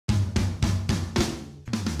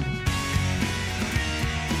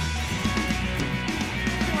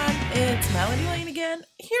it's Melody Lane again.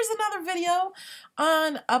 Here's another video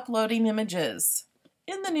on uploading images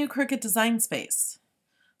in the new Cricut design space.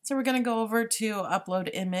 So we're going to go over to upload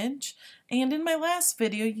image, and in my last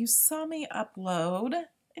video you saw me upload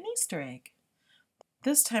an Easter egg.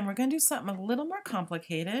 This time we're going to do something a little more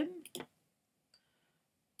complicated.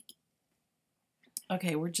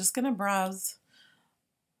 Okay, we're just going to browse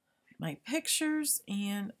my pictures,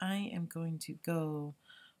 and I am going to go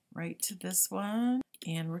right to this one.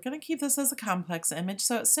 And we're going to keep this as a complex image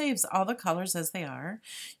so it saves all the colors as they are.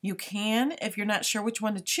 You can, if you're not sure which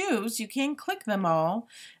one to choose, you can click them all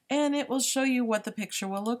and it will show you what the picture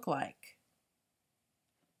will look like.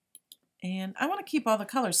 And I want to keep all the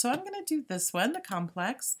colors, so I'm going to do this one, the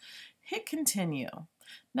complex. Hit continue.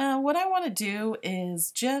 Now what I want to do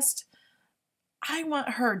is I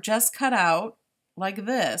want her just cut out like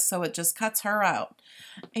this, so it just cuts her out.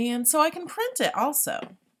 And so I can print it also.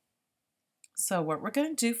 So what we're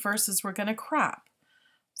going to do first is we're going to crop.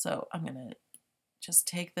 So I'm going to just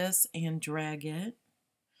take this and drag it,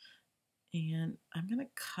 and I'm going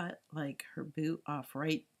to cut like her boot off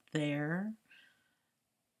right there.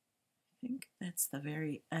 I think that's the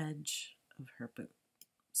very edge of her boot,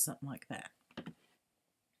 something like that.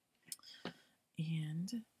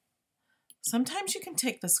 And sometimes you can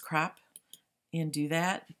take this crop and do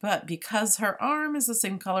that, but because her arm is the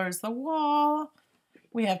same color as the wall,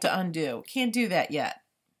 we have to undo. Can't do that yet.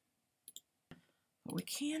 But we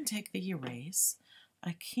can take the erase.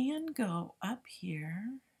 I can go up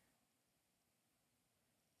here,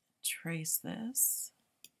 trace this,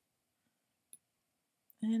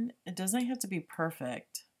 and it doesn't have to be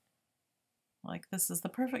perfect. Like, this is the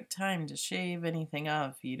perfect time to shave anything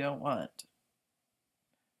off you don't want.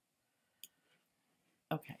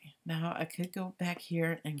 Okay, now I could go back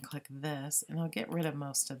here and click this, and I'll get rid of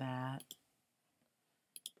most of that.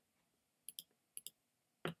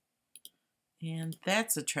 And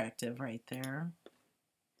that's attractive right there.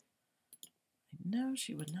 I know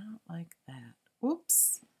she would not like that.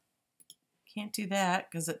 Oops. Can't do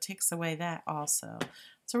that because it takes away that also.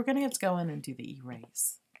 So we're going to have to go in and do the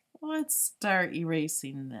erase. Let's start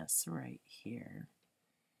erasing this right here.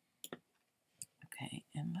 Okay,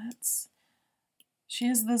 and she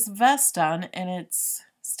has this vest on and it's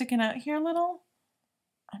sticking out here a little.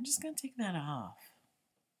 I'm just going to take that off,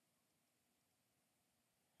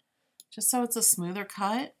 just so it's a smoother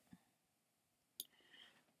cut.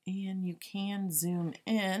 And you can zoom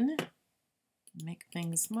in, make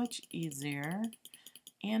things much easier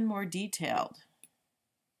and more detailed.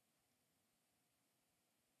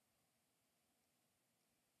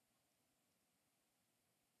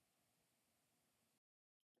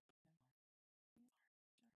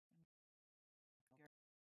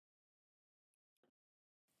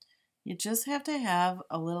 You just have to have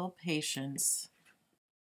a little patience.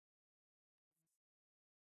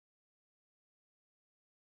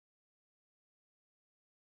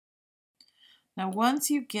 Now once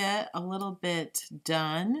you get a little bit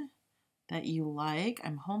done that you like,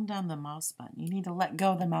 I'm holding down the mouse button. You need to let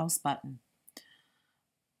go of the mouse button.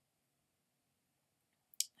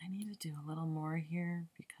 I need to do a little more here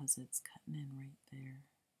because it's cutting in right there.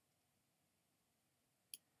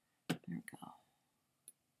 There we go.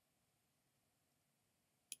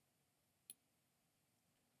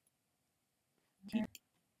 Okay.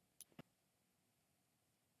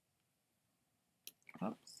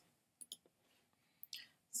 Oops.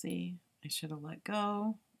 See, I should have let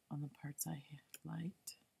go on the parts I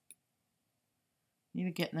liked. Need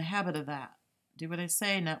to get in the habit of that. Do what I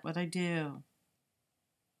say, not what I do.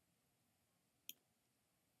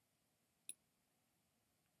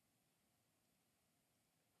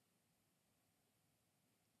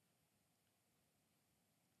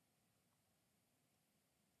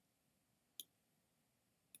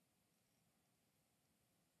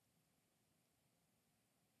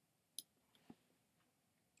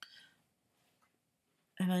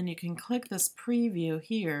 And then you can click this preview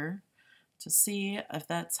here to see if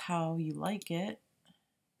that's how you like it.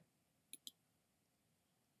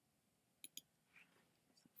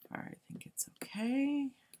 So far, I think it's okay.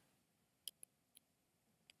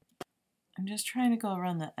 I'm just trying to go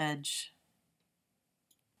around the edge.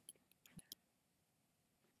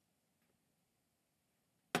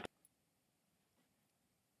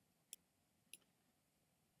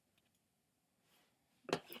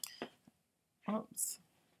 Oops.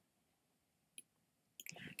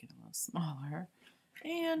 Make it a little smaller.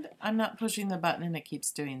 And I'm not pushing the button and it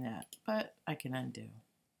keeps doing that, but I can undo.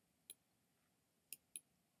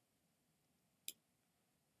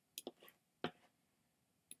 I'm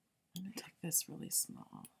going to take this really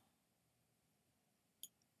small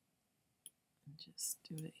and Just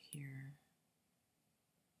do it here.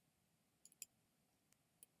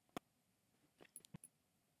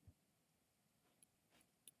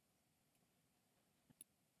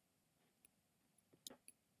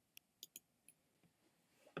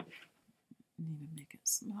 Need to make it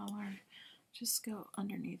smaller. Just go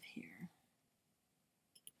underneath here.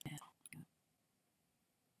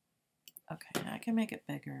 Okay, now I can make it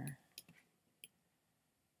bigger.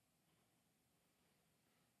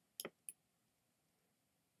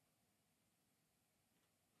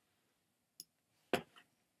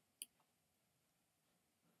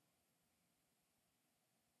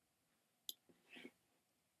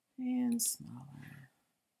 And smaller.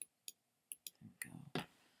 There we go.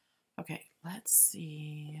 Okay, let's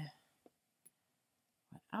see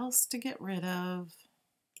what else to get rid of.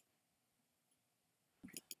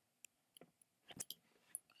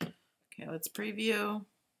 Okay, let's preview.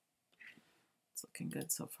 It's looking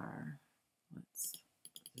good so far. Let's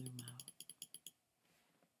zoom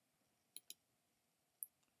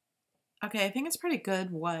out. Okay, I think it's pretty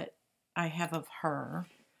good what I have of her.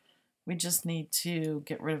 We just need to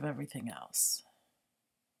get rid of everything else.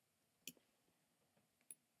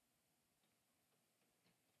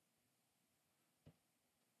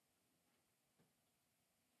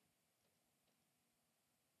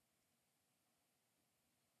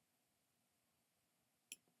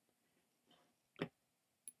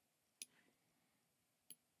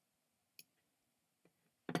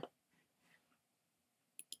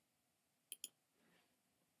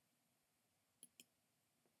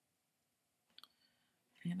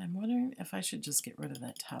 And I'm wondering if I should just get rid of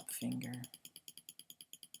that top finger.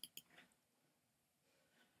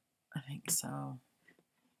 I think so.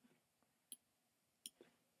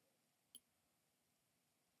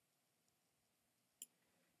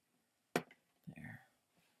 There.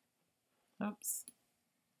 Oops.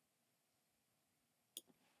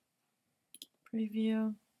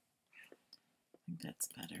 Preview. I think that's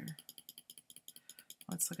better.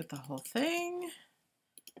 Let's look at the whole thing.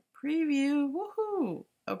 Preview. Woohoo!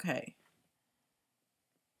 Okay.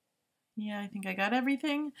 Yeah, I think I got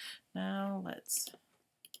everything. Now let's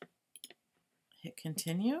hit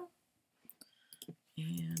continue.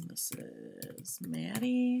 And this is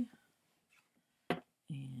Maddie.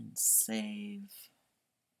 And save.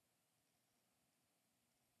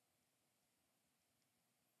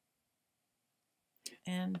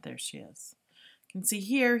 And there she is. You can see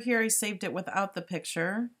here I saved it without the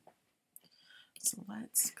picture. So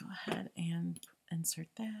let's go ahead and insert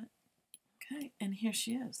that. Okay, and here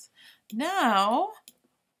she is. Now,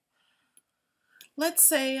 let's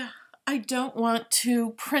say I don't want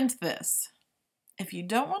to print this. If you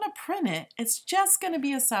don't want to print it, it's just going to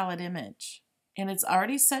be a solid image. And it's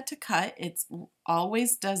already set to cut. It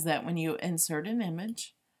always does that when you insert an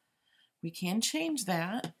image. We can change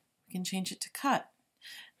that. We can change it to cut.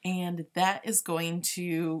 And that is going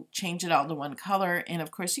to change it all to one color. And of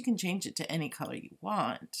course, you can change it to any color you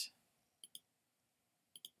want.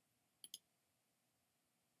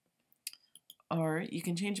 Or you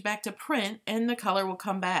can change it back to print and the color will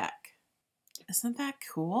come back. Isn't that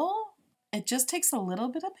cool? It just takes a little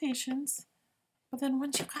bit of patience. But then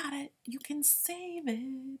once you got it, you can save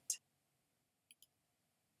it.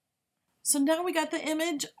 So now we got the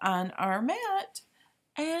image on our mat.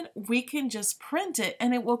 And we can just print it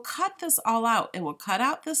and it will cut this all out. It will cut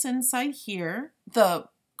out this inside here. The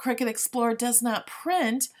Cricut Explorer does not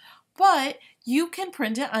print, but you can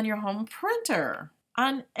print it on your home printer.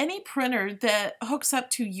 On any printer that hooks up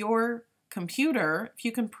to your computer, if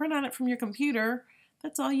you can print on it from your computer,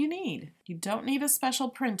 that's all you need. You don't need a special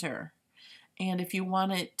printer. And if you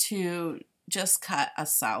want it to just cut a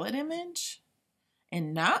solid image,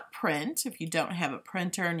 and not print, if you don't have a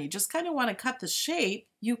printer and you just kind of want to cut the shape,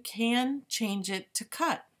 you can change it to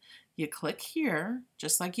cut. You click here,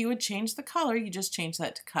 just like you would change the color, you just change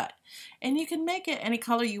that to cut. And you can make it any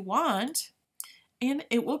color you want, and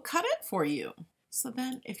it will cut it for you. So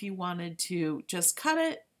then if you wanted to just cut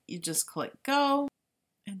it, you just click go,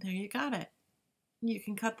 and there you got it. You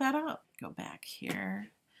can cut that out. Go back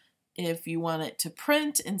here. If you want it to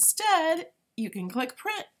print instead, you can click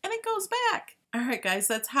print, and it goes back. All right, guys,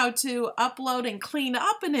 that's how to upload and clean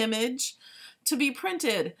up an image to be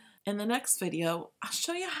printed. In the next video, I'll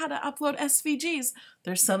show you how to upload SVGs.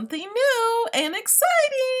 There's something new and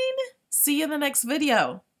exciting. See you in the next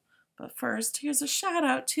video. But first, here's a shout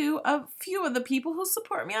out to a few of the people who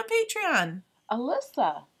support me on Patreon.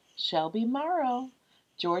 Alyssa, Shelby Morrow,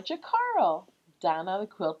 Georgia Carl, Donna the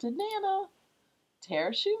Quilted Nana,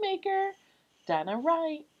 Tara Shoemaker, Donna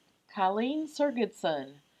Wright, Colleen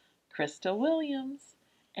Sergidson, Krista Williams,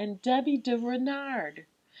 and Debbie de Renard.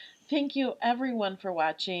 Thank you everyone for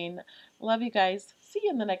watching. Love you guys. See you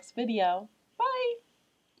in the next video.